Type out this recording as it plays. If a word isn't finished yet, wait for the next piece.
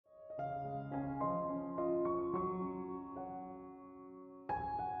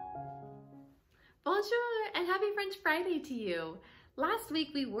Bonjour and happy French Friday to you. Last week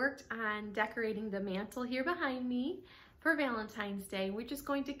we worked on decorating the mantle here behind me for Valentine's Day. We're just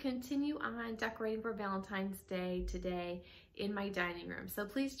going to continue on decorating for Valentine's Day today in my dining room. So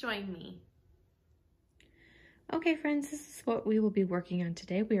please join me. Okay friends, this is what we will be working on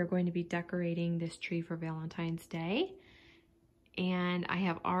today. We are going to be decorating this tree for Valentine's Day. And I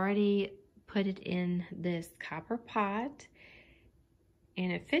have already put it in this copper pot.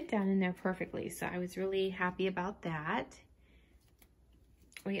 And it fit down in there perfectly, so I was really happy about that.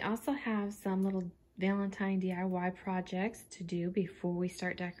 We also have some little Valentine DIY projects to do before we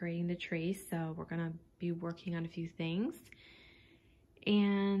start decorating the tree, so we're gonna be working on a few things.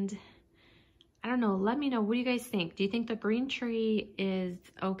 And I don't know, let me know, what do you guys think? Do you think the green tree is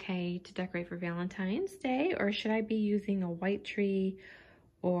okay to decorate for Valentine's Day, or should I be using a white tree,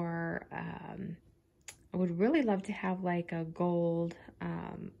 or I would really love to have like a gold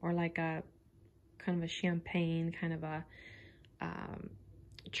or like a kind of a champagne kind of a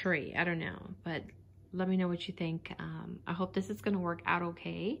tree. I don't know, but let me know what you think. I hope this is going to work out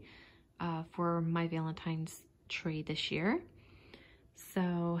okay for my Valentine's tree this year.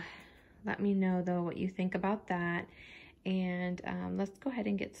 So let me know though what you think about that. And let's go ahead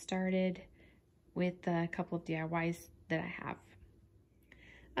and get started with a couple of DIYs that I have.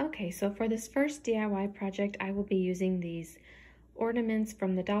 Okay, so for this first DIY project, I will be using these ornaments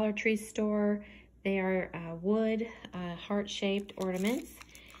from the Dollar Tree store. They are wood, heart-shaped ornaments,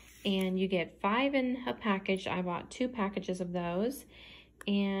 and you get 5 in a package. I bought 2 packages of those,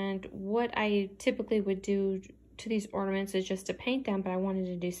 and what I typically would do to these ornaments is just to paint them, but I wanted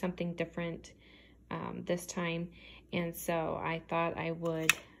to do something different this time, and so I thought I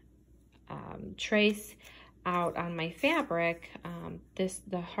would trace out on my fabric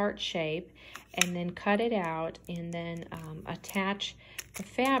the heart shape, and then cut it out, and then attach the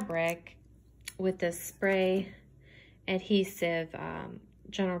fabric with this spray adhesive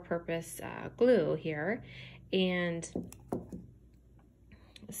general purpose glue here. And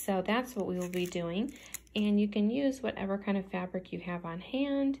so that's what we will be doing, and you can use whatever kind of fabric you have on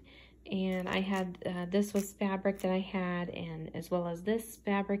hand. And I had, this was fabric that I had, and as well as this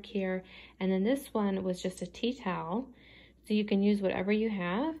fabric here. And then this one was just a tea towel. So you can use whatever you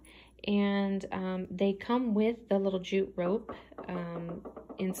have. And they come with the little jute rope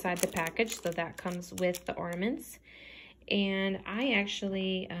inside the package. So that comes with the ornaments. And I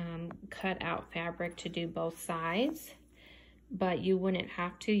actually cut out fabric to do both sides. But you wouldn't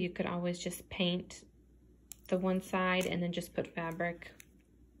have to. You could always just paint the one side and then just put fabric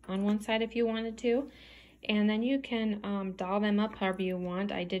on one side if you wanted to, and then you can doll them up however you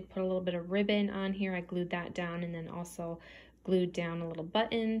want. I did put a little bit of ribbon on here. I glued that down, and then also glued down a little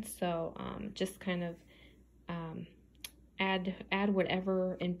button. So just kind of add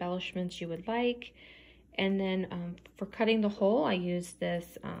whatever embellishments you would like. And then for cutting the hole, I used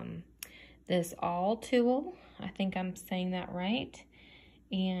this this awl tool. I think I'm saying that right.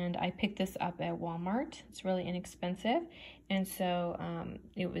 And I picked this up at Walmart. It's really inexpensive. And so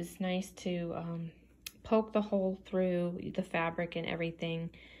it was nice to poke the hole through the fabric and everything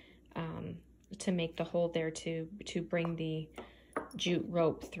to make the hole there to bring the jute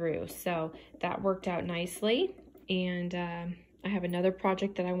rope through. So that worked out nicely. And I have another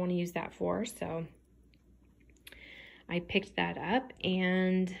project that I want to use that for. So I picked that up.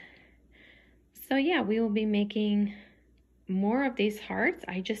 And so yeah, we will be making more of these hearts.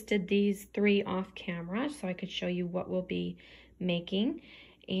 I just did these 3 off camera so I could show you what we'll be making.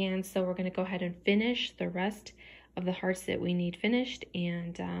 And so we're going to go ahead and finish the rest of the hearts that we need finished,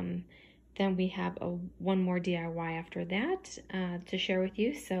 and then we have one more DIY after that to share with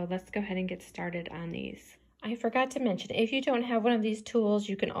you. So let's go ahead and get started on these. I forgot to mention, if you don't have one of these tools,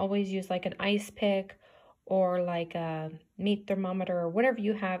 you can always use like an ice pick or like a meat thermometer or whatever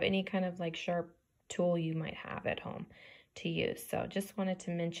you have, any kind of like sharp tool you might have at home to use. So just wanted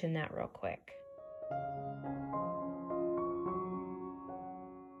to mention that real quick.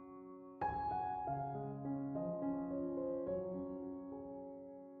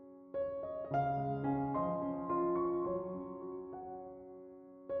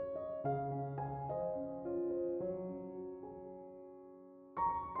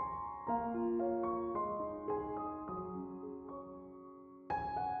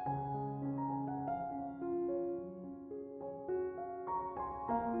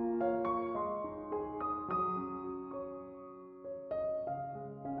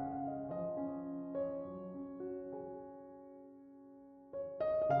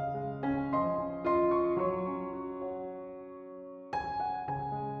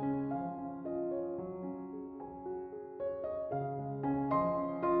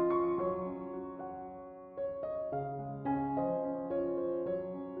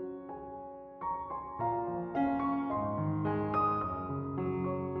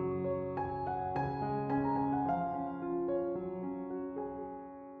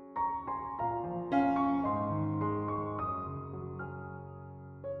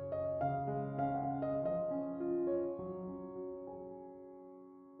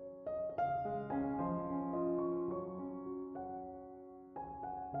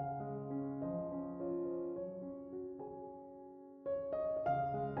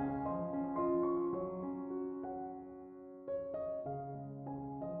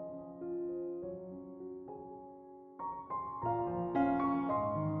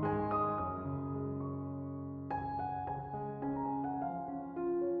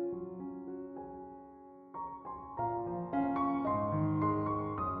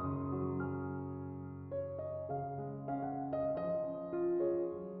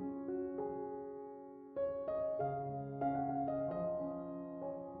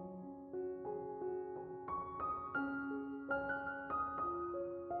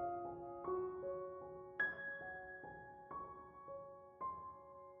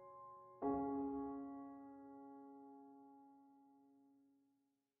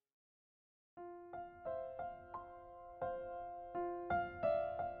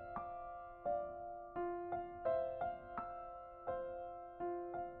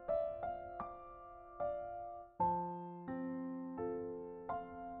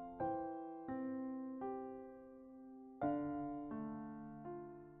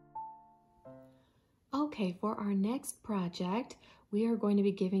 Okay, for our next project, we are going to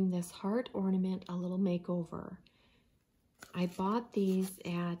be giving this heart ornament a little makeover. I bought these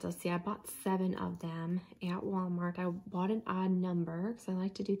at, let's see, I bought 7 of them at Walmart. I bought an odd number because I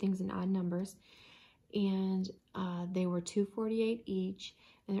like to do things in odd numbers. And they were $2.48 each.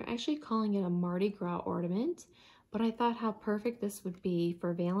 And they're actually calling it a Mardi Gras ornament. But I thought how perfect this would be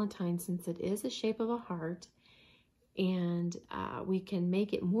for Valentine since it is the shape of a heart. And we can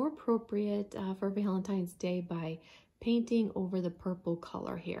make it more appropriate for Valentine's Day by painting over the purple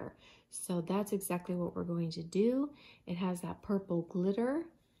color here. So that's exactly what we're going to do. It has that purple glitter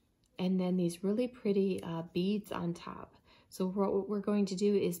and then these really pretty beads on top. So what we're going to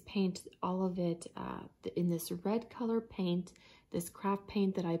do is paint all of it in this red color paint, this craft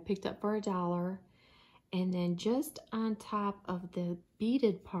paint that I picked up for $1. And then just on top of the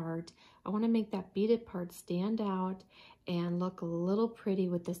beaded part, I want to make that beaded part stand out and look a little pretty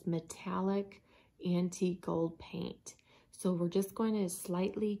with this metallic antique gold paint. So we're just going to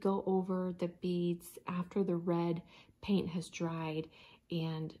slightly go over the beads after the red paint has dried,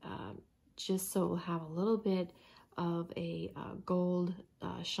 and just so it will have a little bit of a gold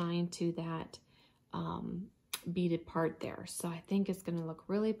shine to that beaded part there. So I think it's going to look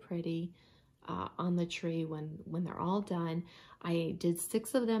really pretty on the tree when they're all done. I did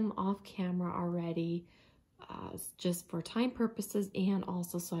 6 of them off camera already, just for time purposes and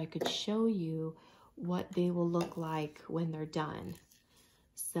also so I could show you what they will look like when they're done.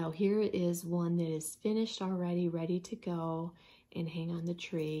 So here is one that is finished already, ready to go and hang on the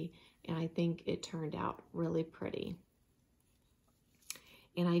tree, and I think it turned out really pretty.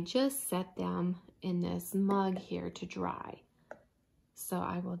 And I just set them in this mug here to dry. So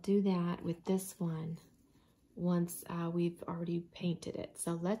I will do that with this one once we've already painted it.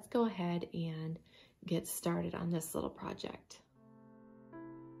 So let's go ahead and get started on this little project.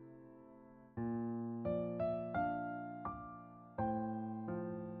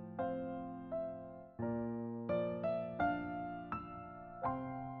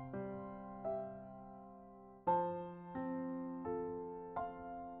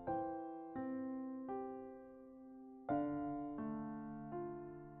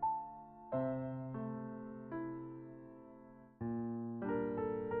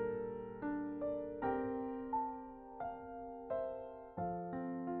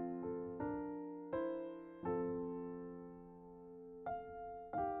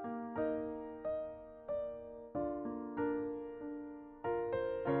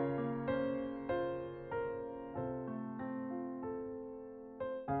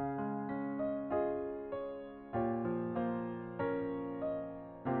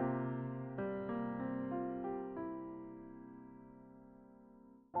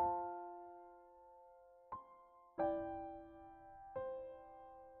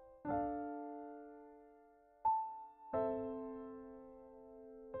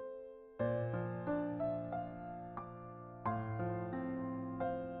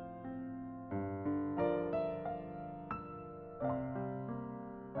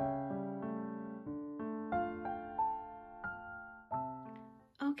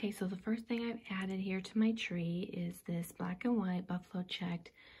 Okay, so the first thing I've added here to my tree is this black and white buffalo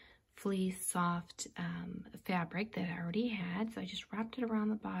checked fleece soft fabric that I already had. So I just wrapped it around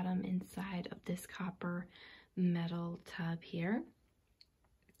the bottom inside of this copper metal tub here.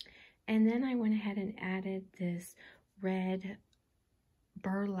 And then I went ahead and added this red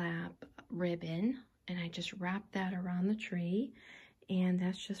burlap ribbon, and I just wrapped that around the tree. And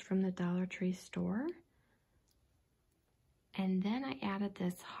that's just from the Dollar Tree store. And then I added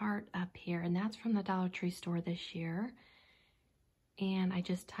this heart up here, and that's from the Dollar Tree store this year. And I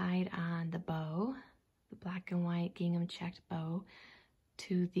just tied on the bow, the black and white gingham checked bow,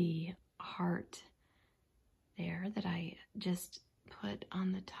 to the heart there that I just put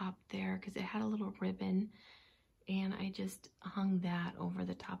on the top there because it had a little ribbon, and I just hung that over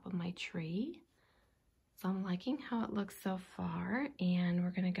the top of my tree. So I'm liking how it looks so far, and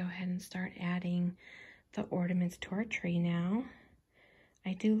we're going to go ahead and start adding the ornaments to our tree now.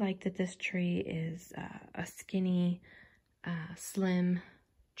 I do like that this tree is a skinny, slim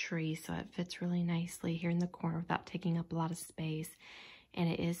tree, so it fits really nicely here in the corner without taking up a lot of space. And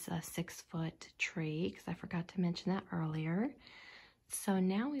it is a 6-foot tree, because I forgot to mention that earlier. So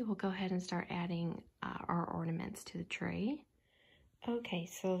now we will go ahead and start adding our ornaments to the tree. Okay,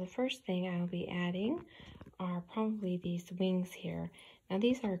 so the first thing I'll be adding are probably these wings here. Now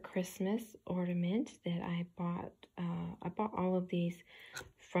these are a Christmas ornament that I bought. I bought all of these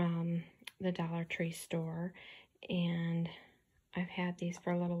from the Dollar Tree store, and I've had these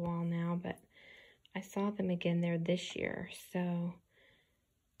for a little while now, but I saw them again there this year. So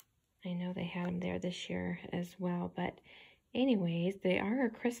I know they had them there this year as well, but anyways, they are a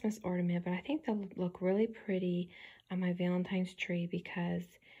Christmas ornament, but I think they'll look really pretty on my Valentine's tree because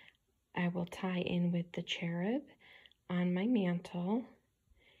I will tie in with the cherub on my mantle.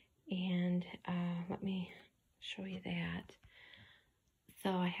 And let me show you that. So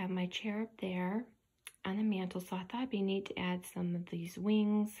I have my cherub there on the mantle, so I thought it'd be neat to add some of these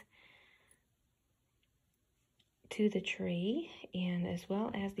wings to the tree, and as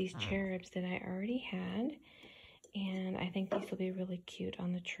well as these cherubs that I already had. And I think these will be really cute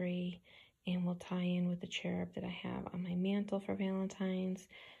on the tree and will tie in with the cherub that I have on my mantle for Valentine's.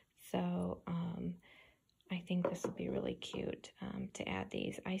 So I think this will be really cute to add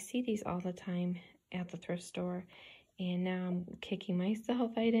these. I see these all the time at the thrift store, and now I'm kicking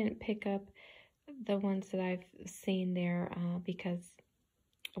myself I didn't pick up the ones that I've seen there because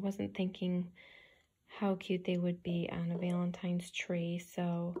I wasn't thinking how cute they would be on a Valentine's tree.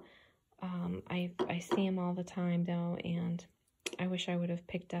 So I see them all the time though, and I wish I would have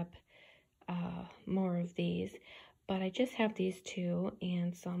picked up more of these. But I just have these two,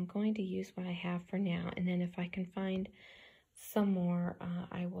 and so I'm going to use what I have for now. And then if I can find some more,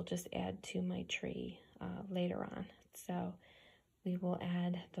 I will just add to my tree later on. So we will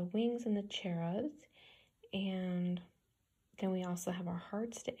add the wings and the cherubs, and then we also have our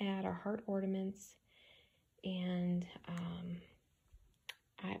hearts to add, our heart ornaments. And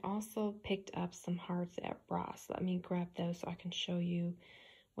I also picked up some hearts at Ross. Let me grab those so I can show you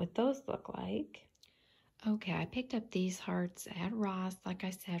what those look like. Okay, I picked up these hearts at Ross, like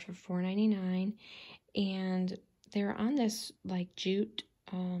I said, for $4.99, and they're on this like jute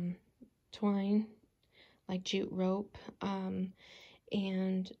twine, like jute rope,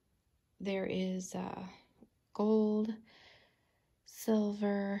 and there is gold,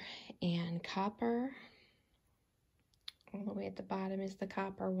 silver, and copper. All the way at the bottom is the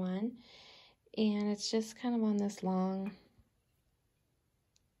copper one, and it's just kind of on this long,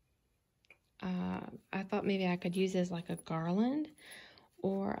 I thought maybe I could use this like a garland,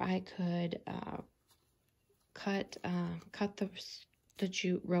 or I could cut the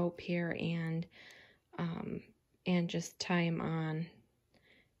jute rope here and just tie them on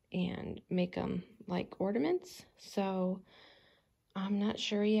and make them like ornaments. So I'm not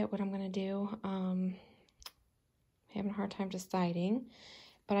sure yet what I'm gonna do. Having a hard time deciding,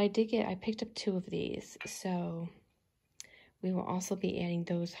 but I picked up two of these, so we will also be adding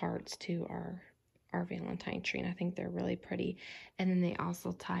those hearts to our Valentine tree, and I think they're really pretty. And then they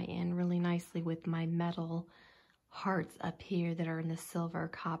also tie in really nicely with my metal hearts up here that are in the silver,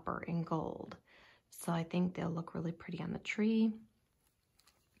 copper, and gold. So I think they'll look really pretty on the tree.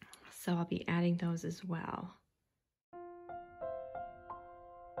 So I'll be adding those as well.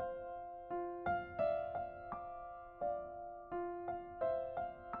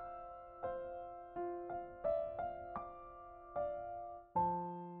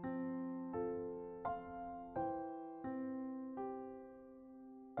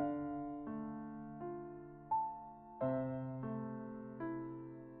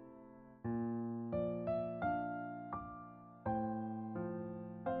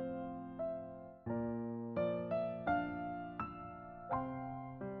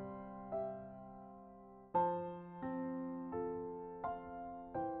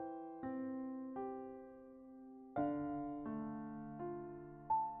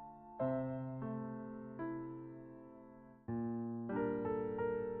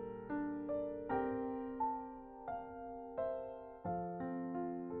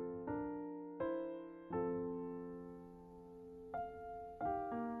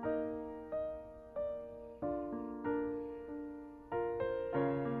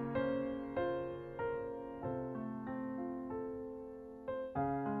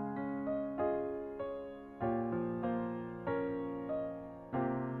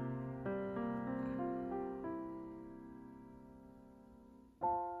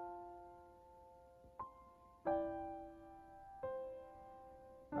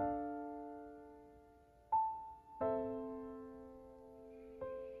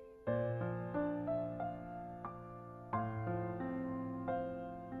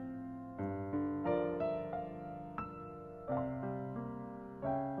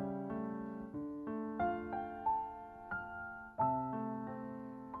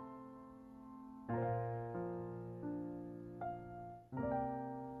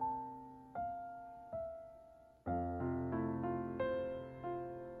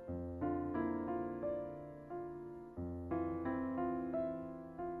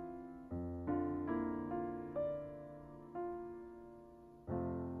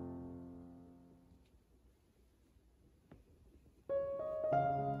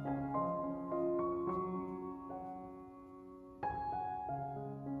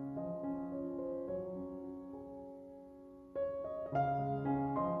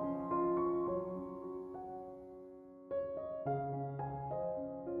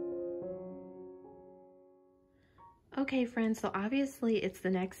 Okay, friends, so obviously it's the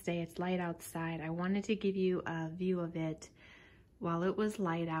next day. It's light outside. I wanted to give you a view of it while it was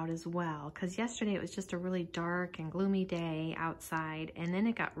light out as well, because yesterday it was just a really dark and gloomy day outside, and then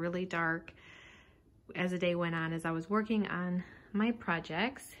it got really dark as the day went on as I was working on my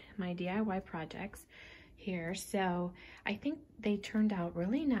projects, my DIY projects here. So I think they turned out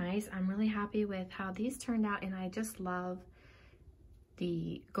really nice. I'm really happy with how these turned out, and I just love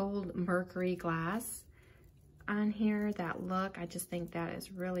the gold mercury glass on here, that look. I just think that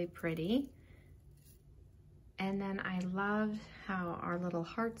is really pretty. And then I loved how our little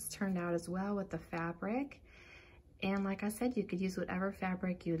hearts turned out as well with the fabric. And like I said, you could use whatever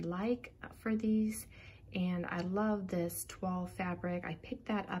fabric you'd like for these. And I love this 12 fabric. I picked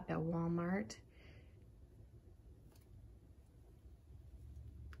that up at Walmart.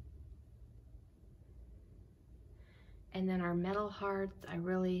 And then our metal hearts, I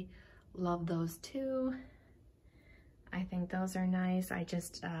really love those too. I think those are nice. I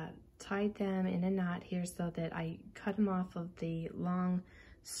just tied them in a knot here so that I cut them off of the long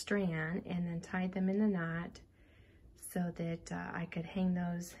strand and then tied them in the knot so that I could hang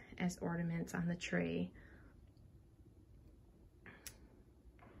those as ornaments on the tree.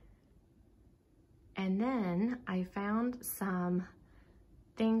 And then I found some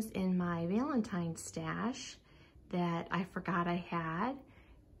things in my Valentine stash that I forgot I had,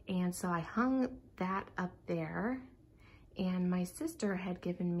 and so I hung that up there. And my sister had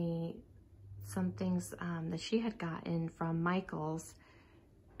given me some things that she had gotten from Michael's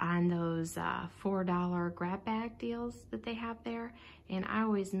on those $4 grab bag deals that they have there. And I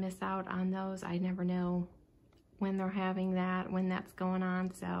always miss out on those. I never know when they're having that, when that's going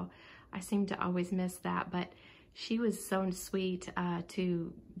on. So I seem to always miss that. But she was so sweet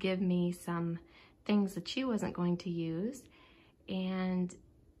to give me some things that she wasn't going to use. And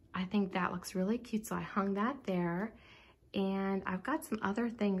I think that looks really cute. So I hung that there. And I've got some other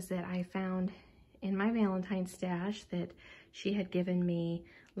things that I found in my Valentine stash that she had given me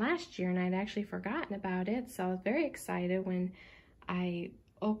last year, and I'd actually forgotten about it. So I was very excited when I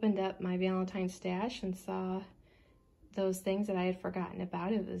opened up my Valentine stash and saw those things that I had forgotten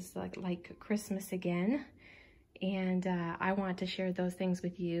about. It was like Christmas again. And I want to share those things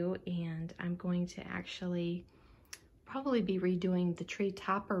with you, and I'm going to actually probably be redoing the tree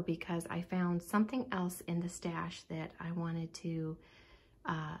topper because I found something else in the stash that I wanted to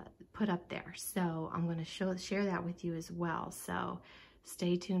put up there. So I'm going to share that with you as well. So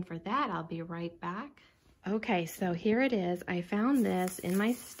stay tuned for that. I'll be right back. Okay, so here it is. I found this in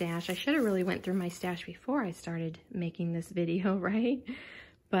my stash. I should have really went through my stash before I started making this video, right?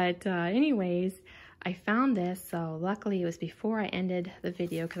 But anyways, I found this, so luckily it was before I ended the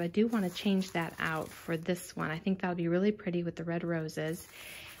video because I do want to change that out for this one. I think that'll be really pretty with the red roses.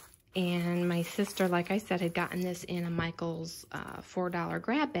 And my sister, like I said, had gotten this in a Michael's $4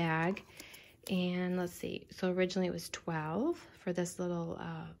 grab bag. And let's see, so originally it was $12 for this little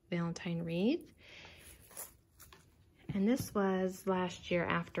Valentine wreath. And this was last year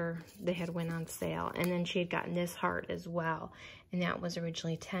after they had went on sale. And then she had gotten this heart as well. And that was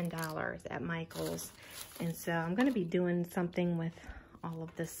originally $10 at Michael's. And so I'm going to be doing something with all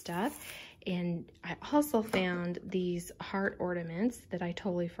of this stuff. And I also found these heart ornaments that I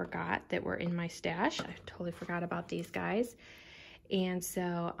totally forgot that were in my stash. I totally forgot about these guys. And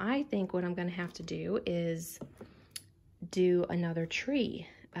so I think what I'm going to have to do is do another tree.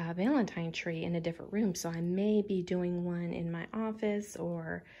 Valentine tree in a different room. So I may be doing one in my office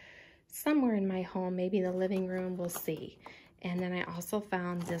or somewhere in my home, maybe the living room, we'll see. And then I also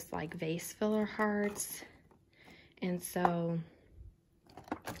found this like vase filler hearts. And so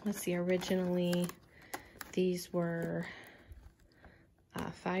let's see, originally these were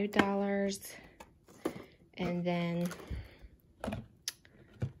 $5, and then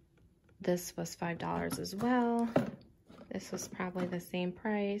this was $5 as well. This was probably the same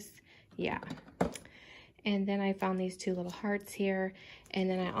price. Yeah. And then I found these two little hearts here. And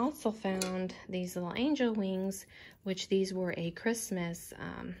then I also found these little angel wings, which these were a Christmas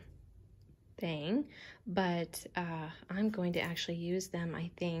thing. But I'm going to actually use them,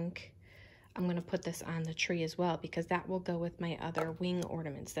 I think. I'm going to put this on the tree as well because that will go with my other wing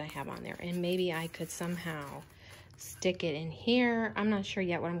ornaments that I have on there. And maybe I could somehow stick it in here. I'm not sure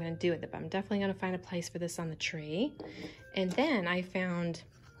yet what I'm going to do with it, but I'm definitely going to find a place for this on the tree. And then I found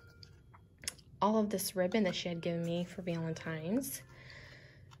all of this ribbon that she had given me for Valentine's.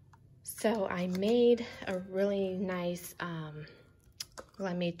 So I made a really nice, well,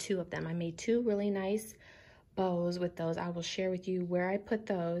 I made two of them. I made two really nice bows with those. I will share with you where I put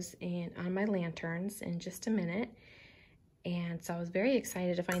those on my lanterns in just a minute. And so I was very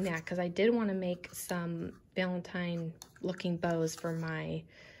excited to find that because I did want to make some Valentine looking bows for my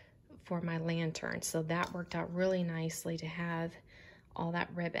lantern. So that worked out really nicely to have all that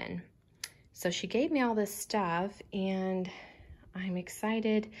ribbon. So she gave me all this stuff and I'm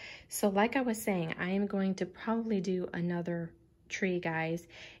excited. So like I was saying, I am going to probably do another tree, guys.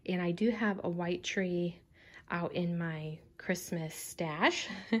 And I do have a white tree out in my Christmas stash.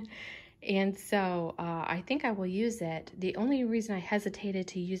 And so I think I will use it. The only reason I hesitated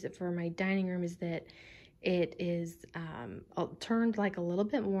to use it for my dining room is that it is turned like a little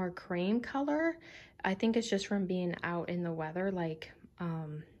bit more cream color. I think it's just from being out in the weather. Like,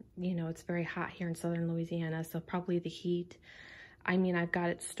 you know, it's very hot here in southern Louisiana, so probably the heat. I mean, I've got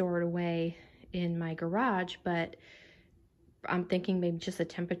it stored away in my garage, but I'm thinking maybe just a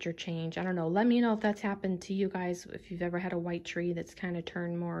temperature change. I don't know. Let me know if that's happened to you guys, if you've ever had a white tree that's kind of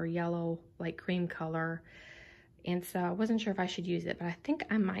turned more yellow, like cream color. And so I wasn't sure if I should use it, but I think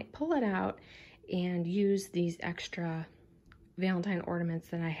I might pull it out and use these extra Valentine ornaments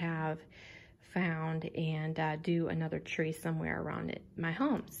that I have found and do another tree somewhere around my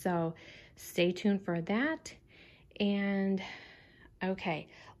home. So stay tuned for that. And okay,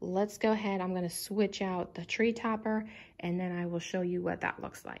 let's go ahead. I'm going to switch out the tree topper and then I will show you what that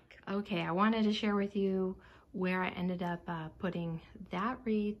looks like. Okay, I wanted to share with you where I ended up putting that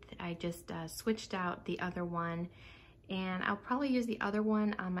wreath. I just switched out the other one, and I'll probably use the other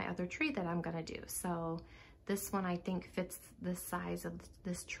one on my other tree that I'm going to do. So this one I think fits the size of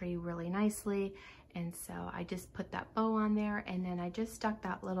this tree really nicely. And so I just put that bow on there, and then I just stuck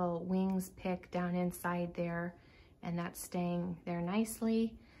that little wings pick down inside there, and that's staying there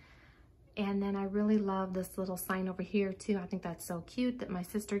nicely. And then I really love this little sign over here too. I think that's so cute that my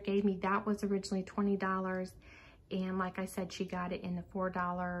sister gave me. That was originally $20. And like I said, she got it in the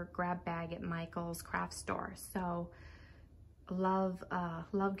 $4 grab bag at Michael's craft store. So love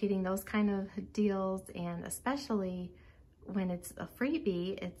getting those kind of deals, and especially when it's a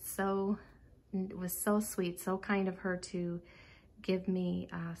freebie. It was so sweet, so kind of her to give me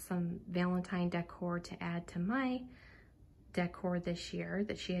some Valentine decor to add to my decor this year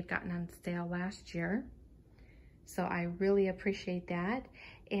that she had gotten on sale last year. So I really appreciate that.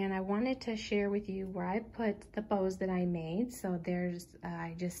 And I wanted to share with you where I put the bows that I made. So there's,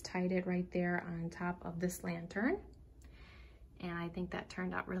 I just tied it right there on top of this lantern. And I think that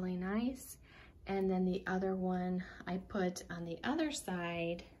turned out really nice. And then the other one I put on the other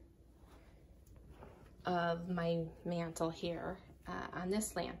side of my mantle here on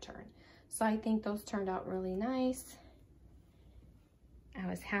this lantern. So I think those turned out really nice. I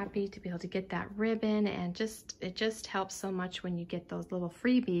was happy to be able to get that ribbon, and it just helps so much when you get those little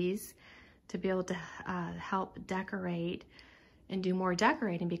freebies to be able to help decorate and do more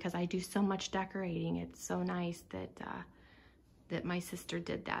decorating, because I do so much decorating. It's so nice that that my sister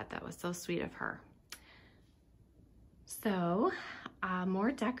did that. That was so sweet of her. So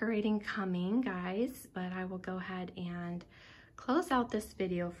more decorating coming, guys, but I will go ahead and close out this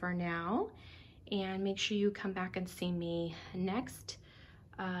video for now, and make sure you come back and see me next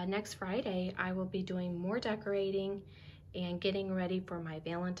Friday. I will be doing more decorating and getting ready for my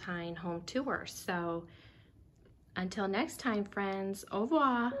Valentine home tour. So until next time, friends, au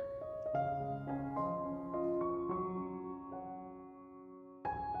revoir.